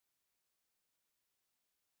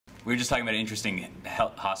We were just talking about an interesting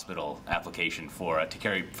hospital application for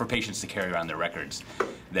patients to carry around their records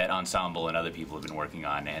that Ensemble and other people have been working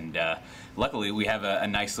on. And luckily, we have a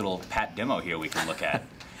nice little PAT demo here we can look at.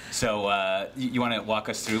 So you want to walk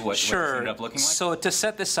us through what this ended up looking like? So to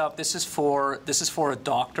set this up, this is for a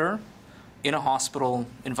doctor in a hospital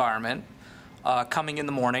environment. Coming in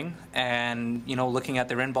the morning and looking at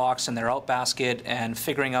their inbox and their out basket and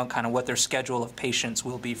figuring out kind of what their schedule of patients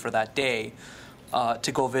will be for that day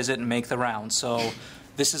to go visit and make the rounds. So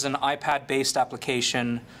this is an iPad-based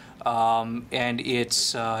application, and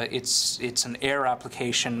it's an Air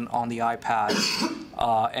application on the iPad.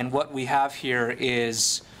 And what we have here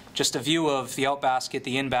is just a view of the out basket,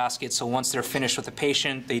 the in basket. So once they're finished with the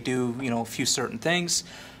patient, they do a few certain things.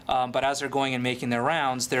 But as they're going and making their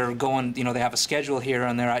rounds, they're going, they have a schedule here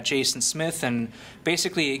and they're at Jason Smith, and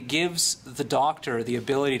basically it gives the doctor the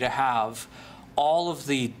ability to have all of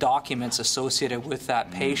the documents associated with that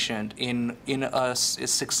patient in a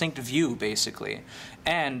succinct view, basically.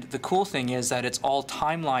 And the cool thing is that it's all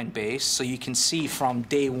timeline based, so you can see from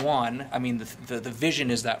day one. I mean, the vision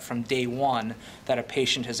is that from day one that a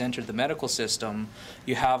patient has entered the medical system,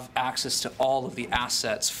 you have access to all of the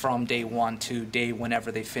assets from day one to day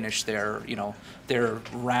whenever they finish their their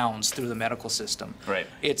rounds through the medical system. Right.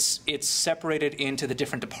 It's separated into the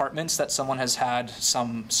different departments that someone has had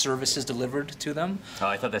some services delivered to them. Oh,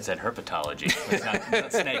 I thought that said herpetology. It's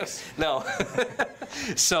not snakes. No.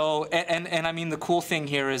 So, and I mean, the cool thing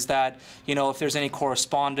here is that, if there's any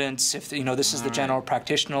correspondence, if, this is the general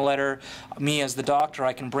practitioner letter, me as the doctor,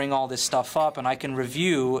 I can bring all this stuff up and I can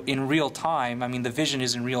review in real time. I mean, the vision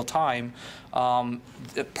is in real time,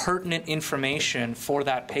 the pertinent information for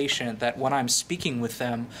that patient, that when I'm speaking with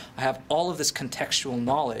them, I have all of this contextual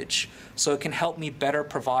knowledge, so it can help me better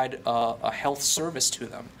provide a health service to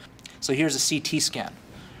them. So here's a CT scan.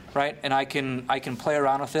 Right, and I can play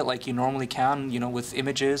around with it like you normally can, with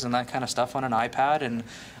images and that kind of stuff on an iPad. And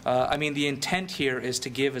I mean, the intent here is to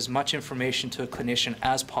give as much information to a clinician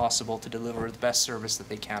as possible to deliver the best service that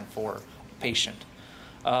they can for a patient.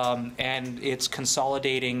 And it's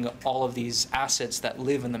consolidating all of these assets that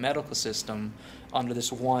live in the medical system under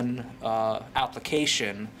this one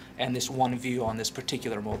application and this one view on this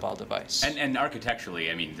particular mobile device. And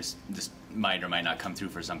architecturally, I mean, this might or might not come through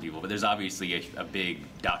for some people, but there's obviously a big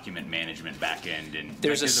document management backend, and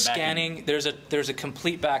there's a scanning. There's a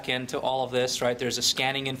complete backend to all of this, right? There's a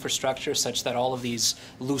scanning infrastructure such that all of these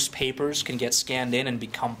loose papers can get scanned in and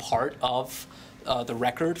become part of the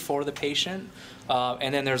record for the patient.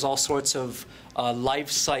 And then there's all sorts of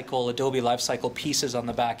Adobe lifecycle pieces on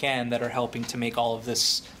the back end that are helping to make all of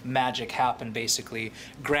this magic happen, basically.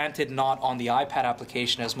 Granted, not on the iPad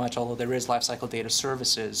application as much, although there is lifecycle data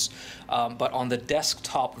services, but on the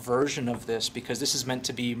desktop version of this, because this is meant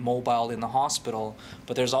to be mobile in the hospital,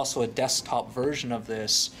 but there's also a desktop version of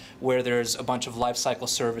this where there's a bunch of lifecycle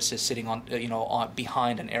services sitting on,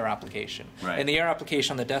 behind an Air application. Right. And the Air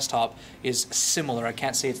application on the desktop is similar. I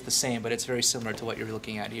can't say it's the same, but it's very similar to what you're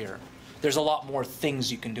looking at here. There's a lot more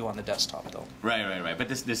things you can do on the desktop, though. Right. But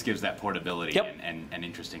this gives that portability and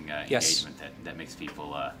interesting engagement that makes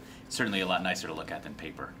people certainly a lot nicer to look at than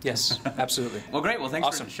paper. Yes, absolutely. Well, great. Well, thanks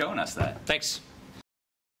Awesome. for showing us that. Thanks.